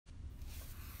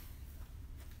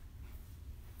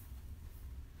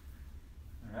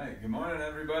Good morning,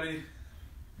 everybody.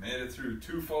 Made it through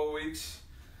 2 full weeks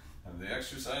of the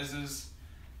exercises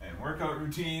and workout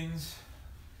routines.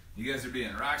 You guys are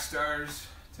being rock stars.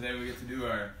 Today we get to do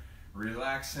our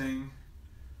relaxing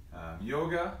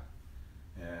yoga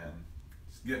and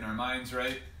just getting our minds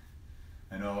right.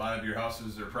 I know a lot of your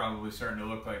houses are probably starting to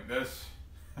look like this.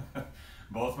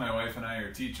 Both my wife and I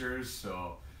are teachers,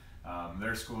 so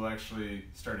their school actually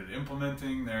started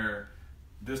implementing their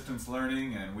distance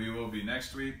learning, and we will be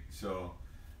next week. So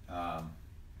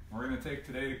we're going to take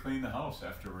today to clean the house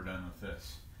after we're done with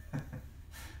this.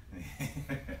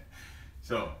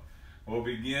 So we'll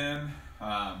begin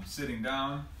sitting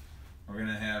down. We're going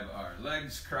to have our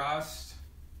legs crossed,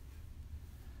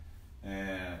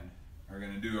 and we're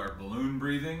going to do our balloon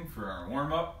breathing for our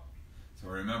warm-up. So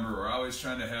remember, we're always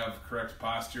trying to have correct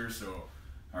posture, so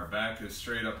our back is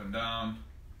straight up and down.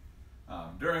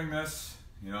 During this,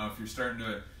 you know,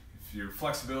 if your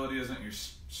flexibility isn't your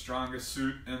strongest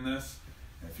suit in this,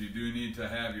 if you do need to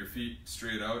have your feet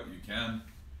straight out, you can.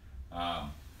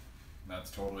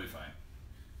 That's totally fine.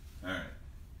 All right,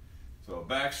 so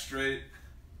back straight.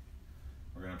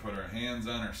 We're gonna put our hands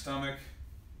on our stomach,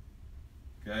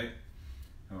 okay?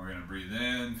 And we're gonna breathe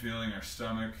in, feeling our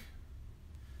stomach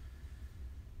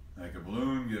like a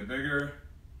balloon get bigger,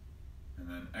 and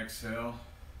then exhale.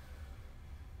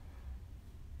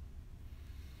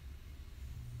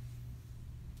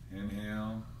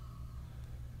 Inhale,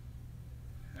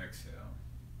 exhale.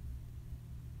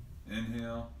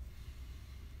 Inhale,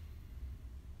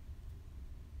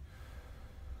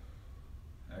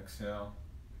 exhale.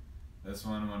 This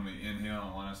one, when we inhale,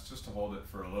 I want us just to hold it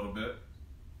for a little bit.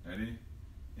 Ready?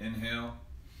 Inhale,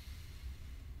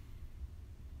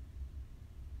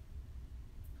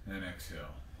 and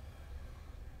exhale.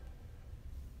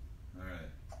 All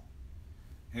right.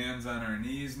 Hands on our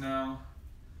knees now.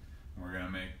 We're going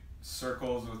to make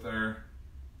circles with our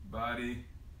body,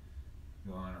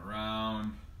 going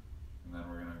around, and then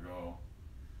we're going to go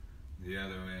the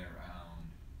other way around.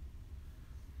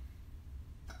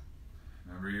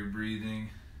 Remember your breathing.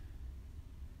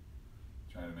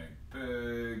 Try to make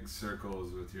big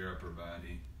circles with your upper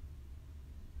body,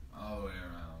 all the way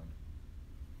around.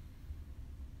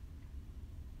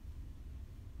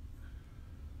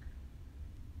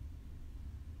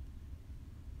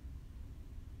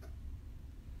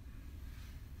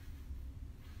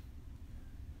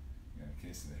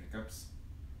 Case of the hiccups.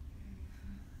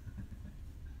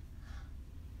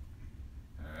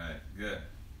 Alright, good.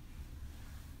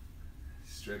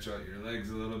 Stretch out your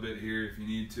legs a little bit here if you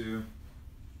need to.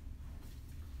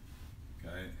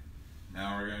 Okay,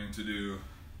 now we're going to do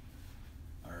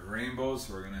our rainbows.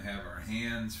 So we're going to have our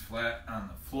hands flat on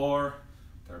the floor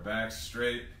with our backs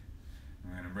straight.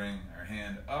 We're going to bring our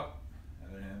hand up,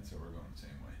 other hand, so we're going the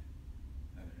same way.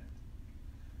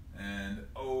 And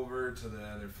over to the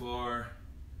other floor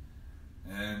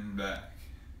and back,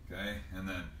 okay? And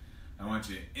then I want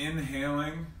you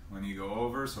inhaling when you go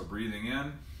over, so breathing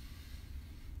in,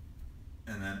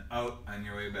 and then out on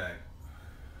your way back.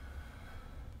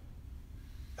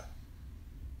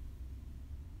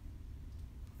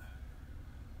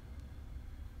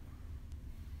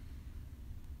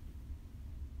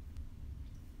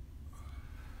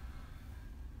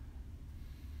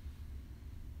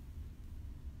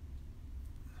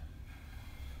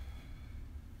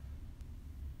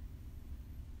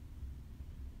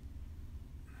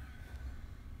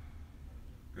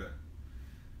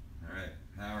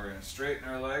 Straighten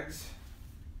our legs.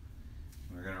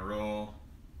 We're going to roll.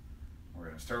 We're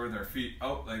going to start with our feet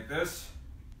out like this.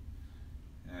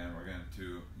 And we're going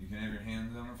to, you can have your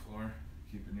hands on the floor,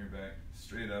 keeping your back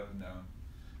straight up and down.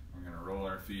 We're going to roll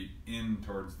our feet in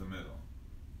towards the middle.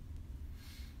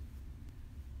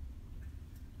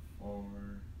 4,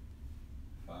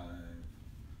 5,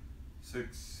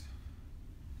 6,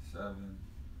 7,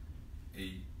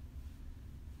 8,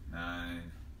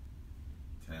 9,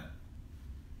 10.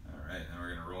 All right, now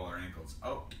we're going to roll our ankles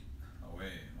out,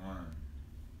 away. 1,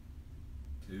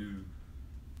 2,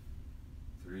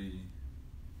 3,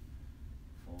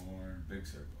 4, big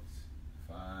circles.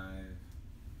 5,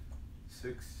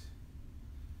 6,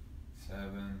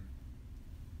 7,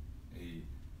 8,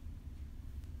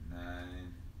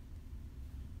 9,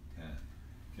 10.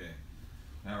 Okay,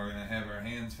 now we're going to have our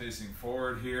hands facing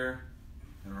forward here,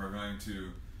 and we're going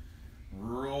to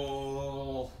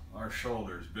roll our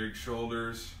shoulders, big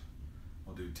shoulders.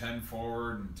 We'll do 10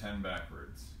 forward and 10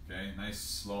 backwards, okay? Nice,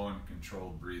 slow, and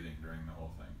controlled breathing during the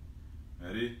whole thing.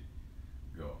 Ready?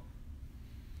 Go.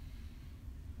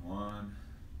 1,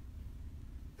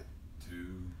 2,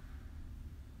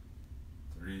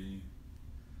 3,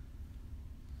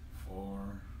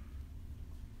 4,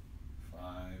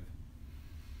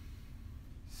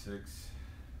 6,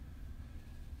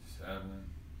 7,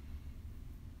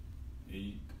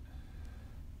 8,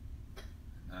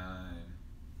 9,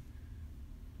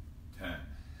 10,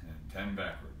 and 10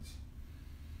 backwards.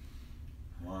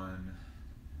 1,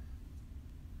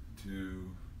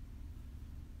 2,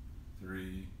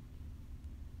 3,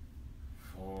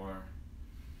 4,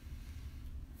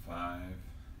 5,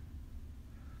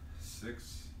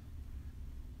 6,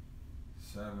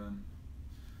 7,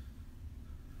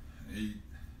 8,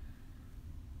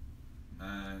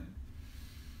 9,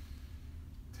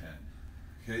 10.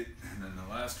 Okay, and then the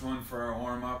last one for our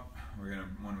warm up,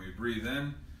 when we breathe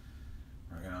in,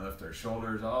 we're gonna lift our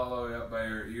shoulders all the way up by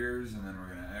our ears, and then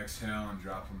we're gonna exhale and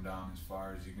drop them down as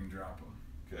far as you can drop them.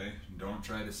 Okay, and don't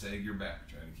try to sag your back.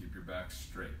 Try to keep your back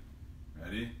straight.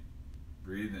 Ready?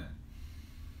 Breathe in.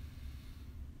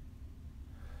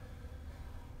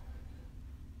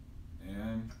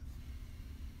 In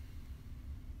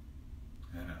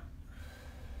and out.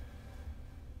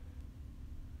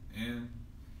 In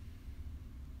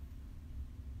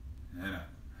and out.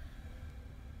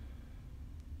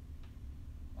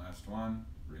 Last one.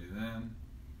 Breathe in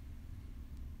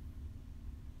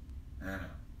and out.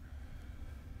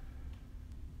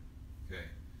 Okay.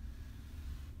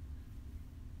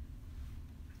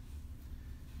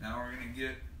 Now we're going to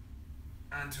get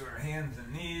onto our hands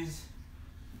and knees.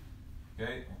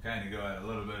 Okay, we'll kind of go at a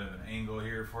little bit of an angle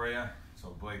here for you,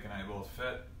 so Blake and I both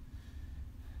fit.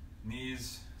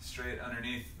 Knees straight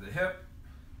underneath the hip,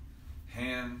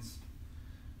 hands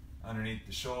underneath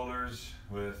the shoulders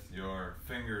with your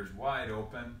fingers wide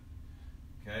open.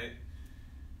 Okay,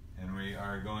 and we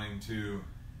are going to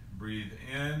breathe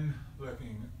in,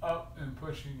 looking up and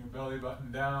pushing your belly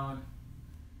button down,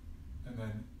 and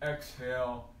then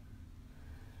exhale,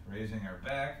 raising our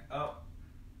back up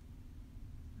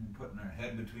and putting our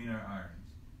head between our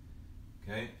arms.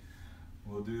 Okay,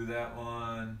 we'll do that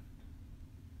one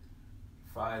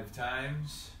 5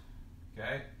 times.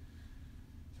 Okay,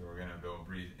 so we're gonna go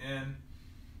breathe in,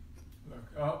 look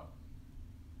up,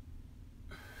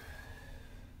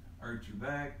 arch your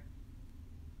back,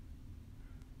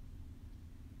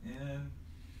 in,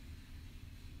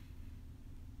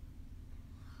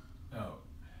 out,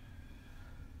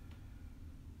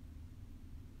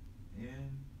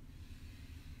 in,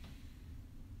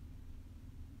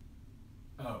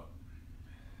 out.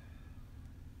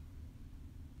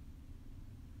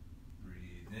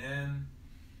 Breathe in,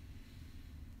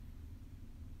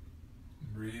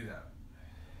 breathe out.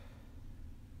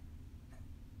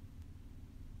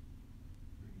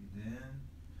 Breathe in,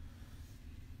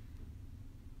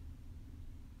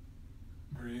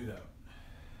 breathe out.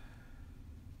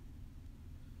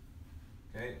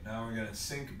 Okay, now we're going to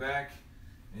sink back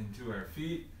into our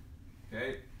feet.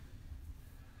 Okay,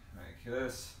 like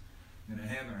this. You're going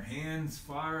to have our hands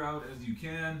far out as you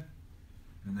can,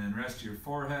 and then rest your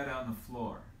forehead on the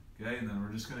floor. Okay, and then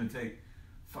we're just going to take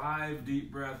 5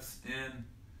 deep breaths in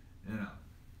and out.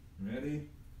 Ready?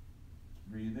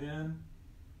 Breathe in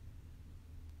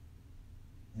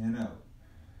and out.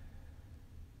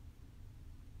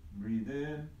 Breathe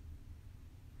in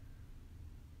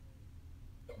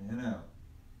and out.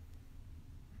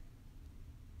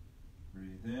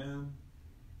 Breathe in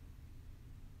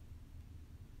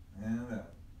and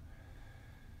out.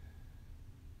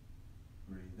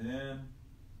 Breathe in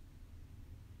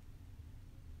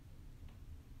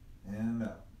and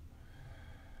out.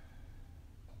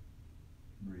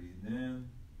 Breathe in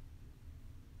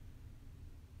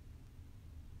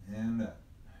and out.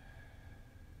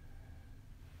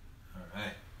 All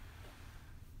right.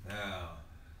 Now,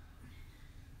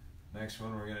 next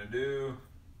one we're going to do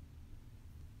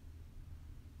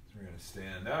is we're going to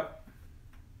stand up.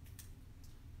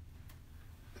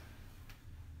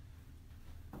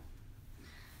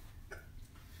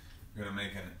 We're going to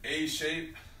make an A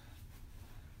shape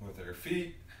with our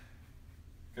feet.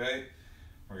 Okay?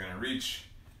 We're going to reach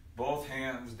both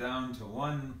hands down to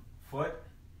one foot.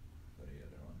 Put the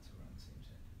other one so we're on the same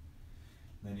side.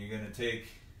 Then you're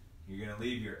going to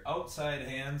leave your outside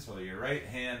hand, so your right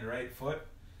hand, right foot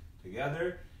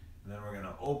together. And then we're going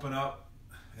to open up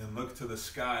and look to the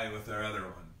sky with our other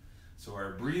one. So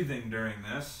our breathing during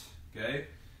this, okay?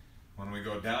 When we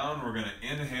go down, we're going to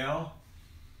inhale.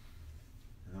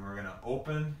 And then we're going to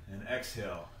open and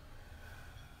exhale.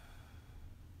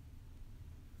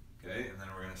 Okay, and then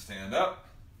we're going to stand up.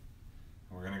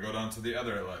 And we're going to go down to the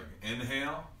other leg.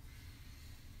 Inhale.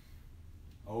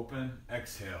 Open,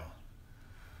 exhale.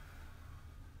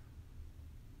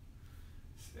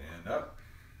 Stand up.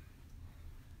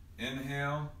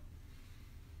 Inhale.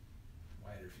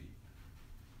 Wider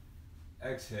feet.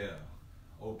 Exhale.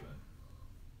 Open.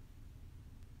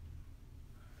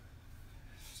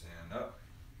 stand up.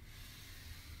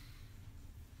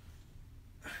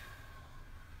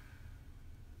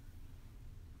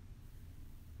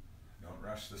 Don't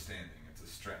rush the standing, it's a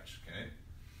stretch, okay?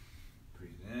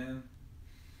 Breathe in,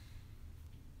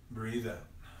 breathe out.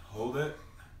 Hold it,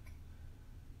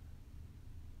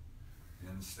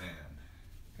 and stand,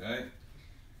 okay?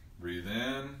 Breathe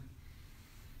in,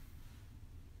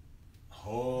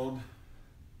 hold,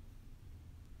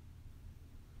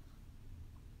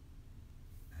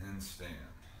 and stand,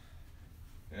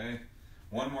 okay?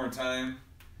 One more time,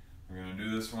 we're gonna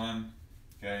do this one,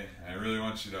 okay? I really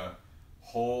want you to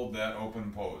hold that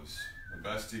open pose the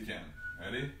best you can.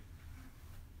 Ready?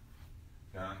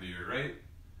 Down to your right.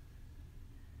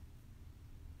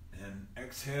 And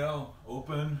exhale,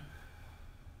 open.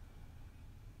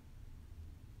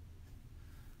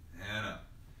 And up.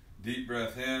 Deep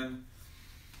breath in.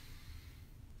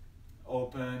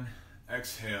 Open.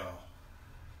 Exhale.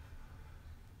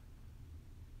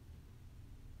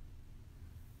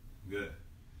 Good.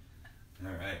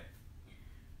 All right.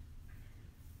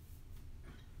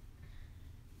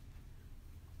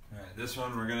 All right, this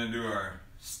one we're gonna do our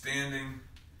standing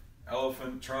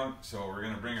elephant trunk. So we're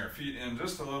gonna bring our feet in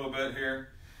just a little bit here.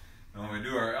 And when we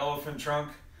do our elephant trunk,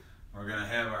 we're gonna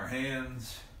have our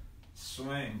hands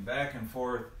swing back and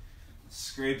forth,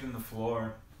 scraping the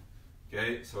floor.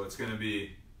 Okay, so it's gonna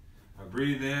be a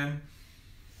breathe in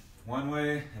one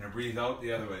way and a breathe out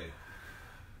the other way.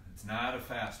 It's not a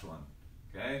fast one,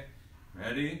 okay?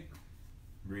 Ready?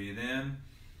 Breathe in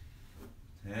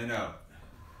and out.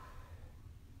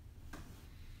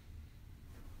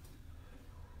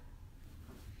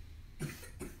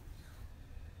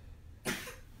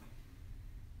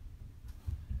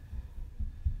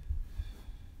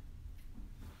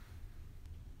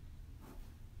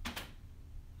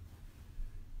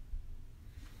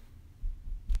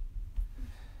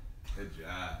 Good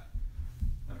job.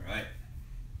 All right.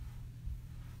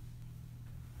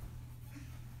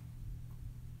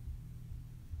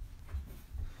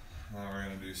 Now we're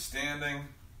going to do standing,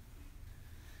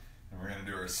 and we're going to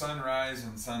do our sunrise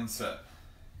and sunset,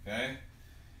 okay?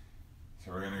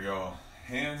 So we're going to go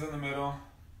hands in the middle,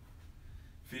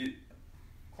 feet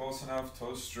close enough,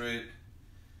 toes straight.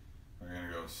 We're going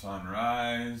to go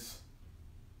sunrise,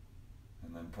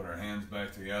 and then put our hands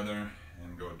back together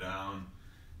and go down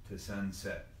to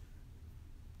sunset,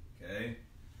 okay?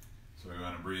 So we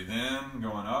want to breathe in,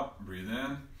 going up, breathe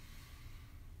in,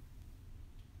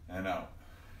 and out.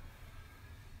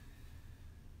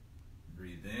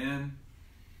 Breathe in,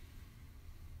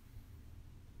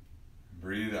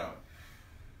 breathe out.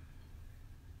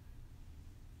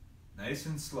 Nice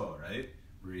and slow, right?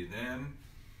 Breathe in.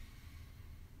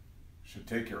 Should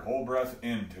take your whole breath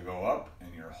in to go up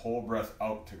and your whole breath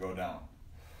out to go down.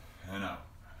 And out.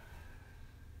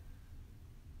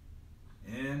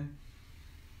 In.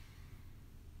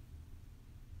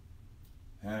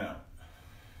 And out.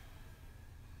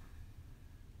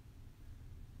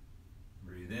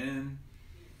 Breathe in.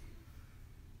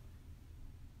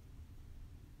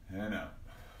 And out.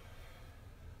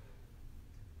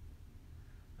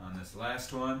 On this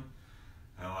last one,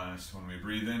 I want us, when we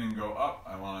breathe in and go up,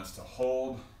 I want us to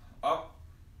hold up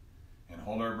and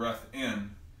hold our breath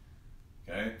in,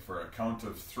 okay, for a count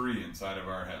of 3 inside of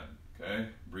our head, okay?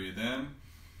 Breathe in.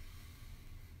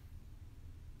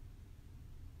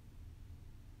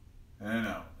 And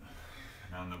out.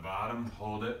 And on the bottom,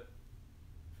 hold it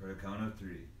for a count of 3.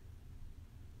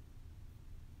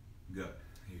 Good.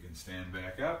 You can stand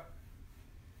back up.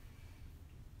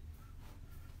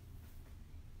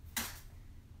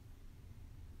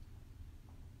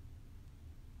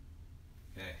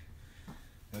 Okay.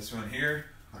 This one here,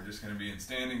 we're just going to be in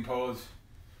standing pose.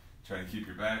 Try to keep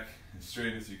your back as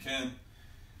straight as you can.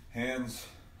 Hands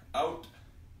out.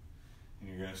 And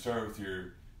you're going to start with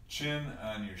your chin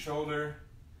on your shoulder.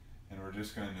 And we're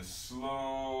just going to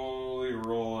slowly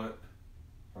roll it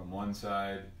from one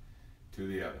side to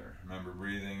the other. Remember,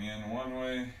 breathing in one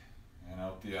way and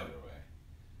out the other way.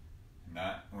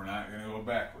 We're not going to go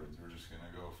backwards. We're just going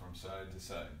to go from side to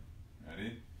side.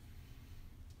 Ready?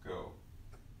 Go.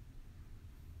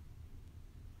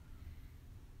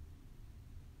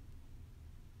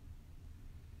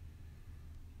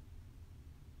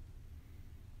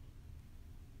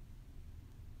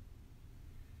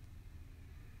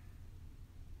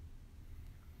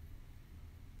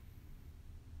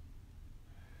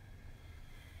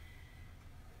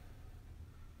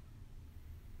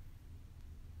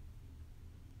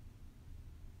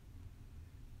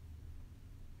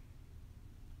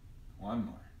 One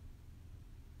more.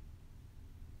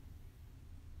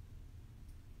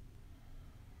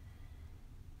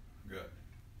 Good.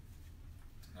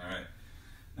 All right.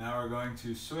 we're going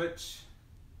to switch.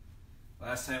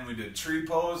 Last time we did tree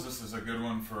pose. This is a good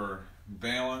one for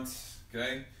balance,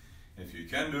 okay? If you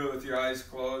can do it with your eyes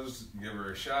closed, give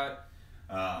her a shot.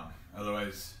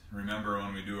 Otherwise, remember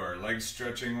when we do our leg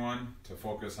stretching one to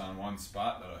focus on one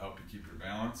spot. That'll help you keep your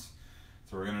balance.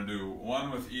 So we're gonna do one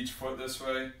with each foot this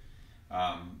way.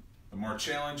 The more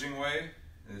challenging way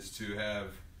is to have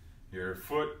your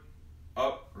foot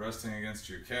up, resting against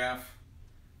your calf,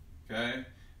 okay?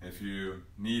 If you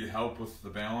need help with the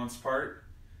balance part,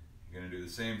 you're gonna do the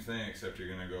same thing, except you're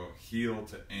gonna go heel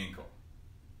to ankle,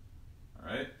 all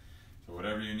right? So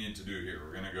whatever you need to do here,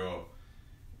 we're gonna go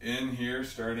in here,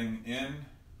 starting in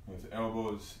with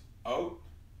elbows out,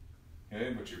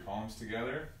 okay? Put your palms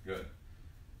together, good,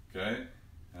 okay?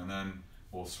 And then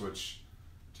we'll switch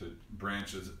to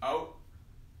branches out,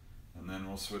 and then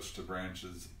we'll switch to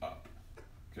branches up,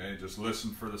 okay? Just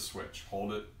listen for the switch,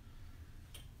 hold it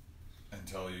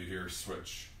until you hear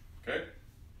switch, okay?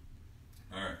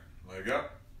 All right, leg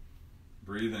up,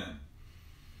 breathe in,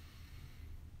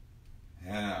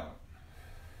 and out.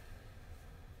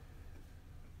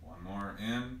 One more,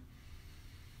 in,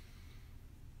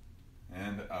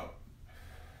 and out.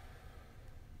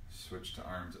 Switch to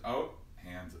arms out,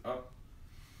 hands up,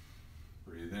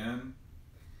 breathe in,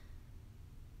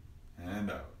 and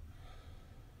out.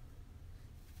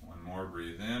 One more,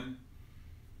 breathe in,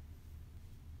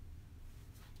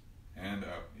 and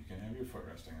out. You can have your foot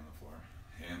resting on the floor.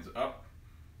 Hands up,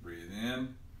 breathe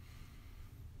in,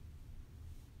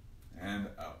 and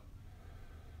out.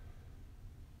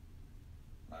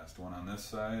 Last one on this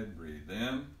side, breathe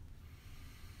in,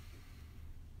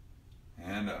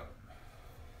 and out.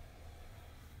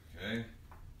 Okay,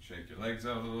 shake your legs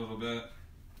out a little bit.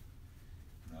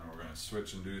 Now we're going to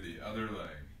switch and do the other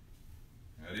leg.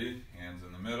 Ready? Hands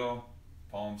in the middle,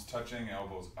 palms touching,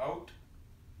 elbows out.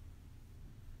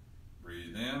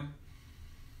 Breathe in,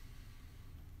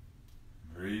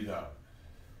 breathe out.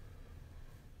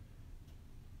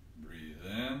 Breathe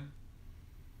in,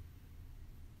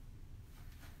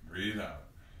 breathe out.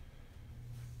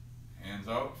 Hands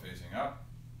out, facing up.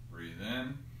 Breathe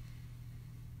in,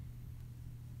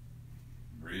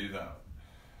 breathe out.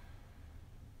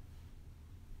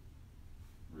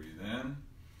 Breathe in,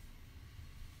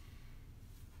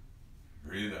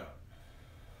 breathe out.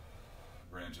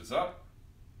 Branches up.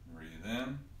 Breathe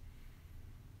in,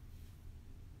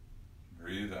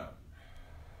 breathe out.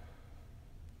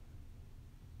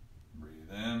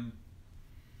 Breathe in,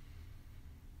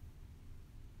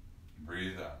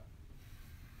 breathe out.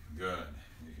 Good.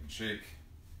 You can shake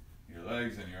your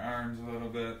legs and your arms a little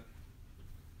bit.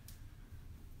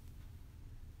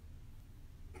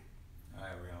 All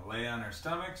right, we're going to lay on our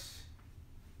stomachs.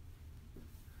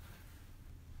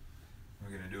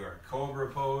 We're going to do our cobra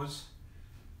pose.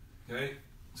 Okay?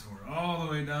 So we're all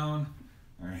the way down.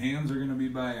 Our hands are going to be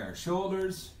by our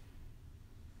shoulders.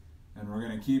 And we're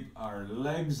going to keep our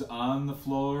legs on the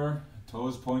floor,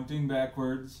 toes pointing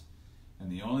backwards.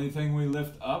 And the only thing we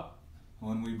lift up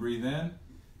when we breathe in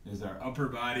is our upper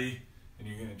body. And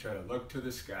you're going to try to look to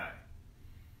the sky.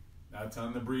 That's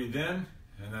on the breathe in.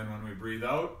 And then when we breathe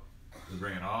out, we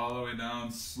bring it all the way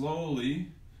down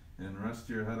slowly. And rest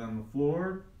your head on the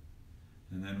floor.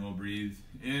 And then we'll breathe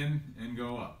in and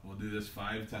go up. We'll do this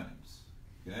 5 times.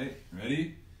 Okay,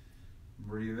 ready?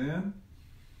 Breathe in.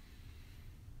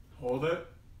 Hold it.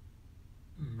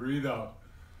 Breathe out.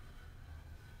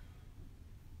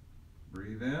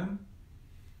 Breathe in.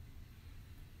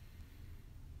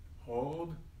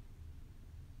 Hold.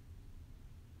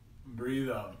 Breathe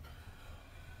out.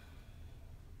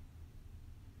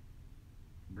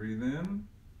 Breathe in.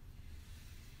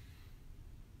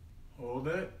 Hold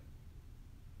it.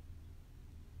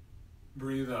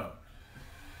 Breathe out.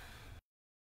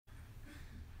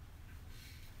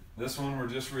 This one we're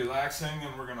just relaxing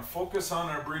and we're going to focus on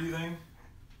our breathing.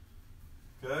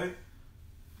 Okay?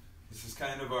 This is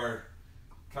kind of our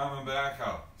coming back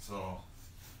out. So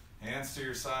hands to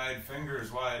your side, fingers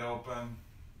wide open,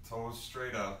 toes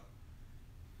straight up.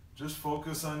 Just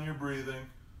focus on your breathing.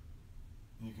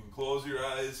 You can close your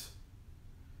eyes.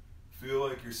 Feel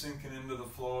like you're sinking into the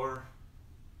floor.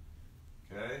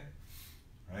 Okay?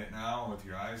 Right now, with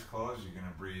your eyes closed, you're going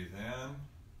to breathe in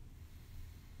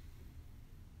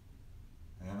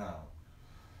and out.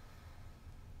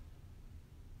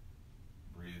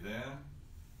 Breathe in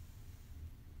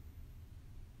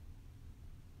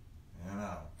and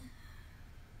out.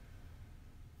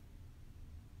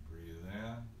 Breathe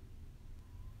in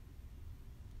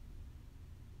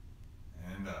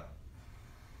and out.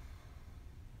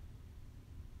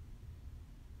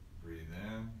 Breathe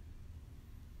in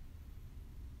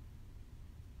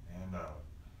and out.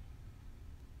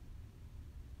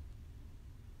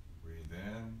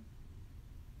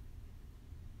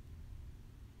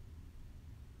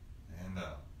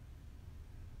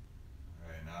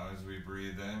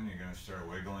 going to start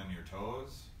wiggling your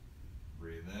toes.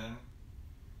 Breathe in.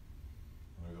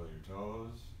 Wiggle your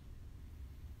toes.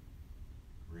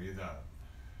 Breathe out.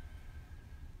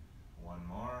 One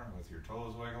more with your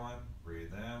toes wiggling.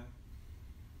 Breathe in.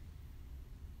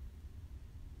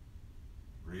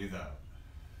 Breathe out.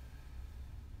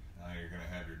 Now you're going to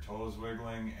have your toes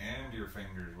wiggling and your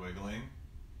fingers wiggling.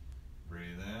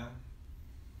 Breathe in.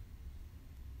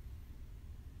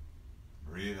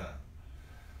 Breathe out.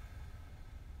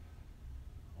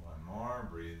 One more.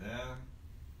 Breathe in.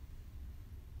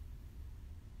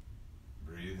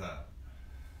 Breathe out.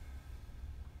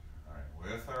 All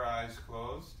right, with our eyes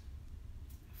closed,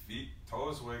 feet,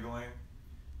 toes wiggling,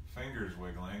 fingers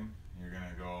wiggling, you're going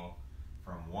to go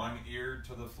from one ear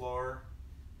to the floor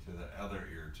to the other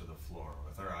ear to the floor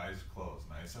with our eyes closed,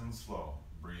 nice and slow.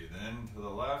 Breathe in to the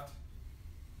left.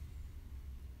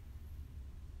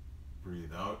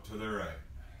 Breathe out to the right.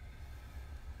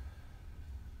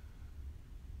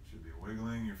 Should be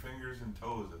wiggling your fingers and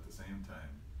toes at the same time.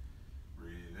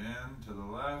 Breathe in to the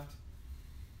left.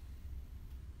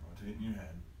 Rotating your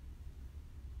head.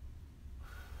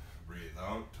 Breathe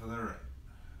out to the right.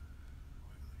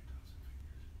 Wiggle your toes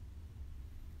and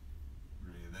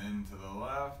fingers. Breathe in to the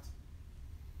left.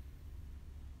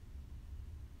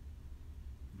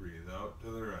 Breathe out to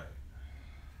the right.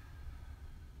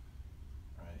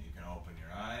 All right, you can open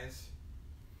your eyes.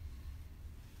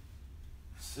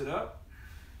 Sit up.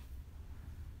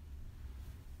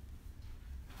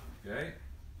 Okay.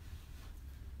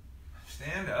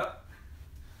 Stand up.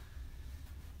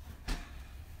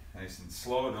 Nice and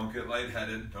slow. Don't get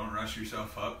lightheaded. Don't rush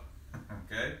yourself up.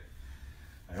 Okay.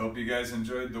 I hope you guys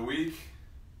enjoyed the week.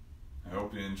 I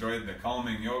hope you enjoyed the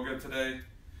calming yoga today.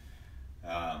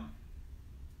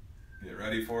 Get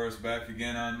ready for us back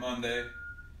again on Monday.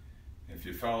 If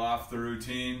you fell off the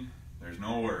routine, there's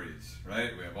no worries,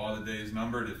 right? We have all the days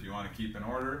numbered if you want to keep in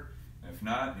order. If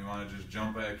not, you want to just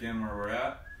jump back in where we're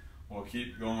at. We'll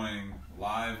keep going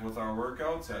live with our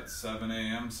workouts at 7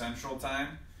 a.m. Central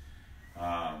Time.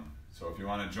 So if you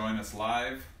want to join us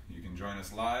live, you can join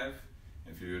us live.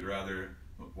 If you would rather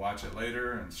watch it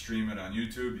later and stream it on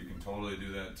YouTube, you can totally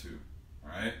do that too. All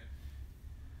right?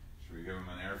 Should we give them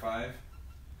an air 5?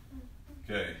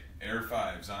 Okay, air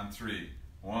 5s on 3.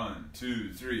 1,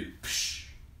 2, 3.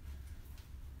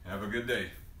 Have a good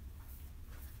day.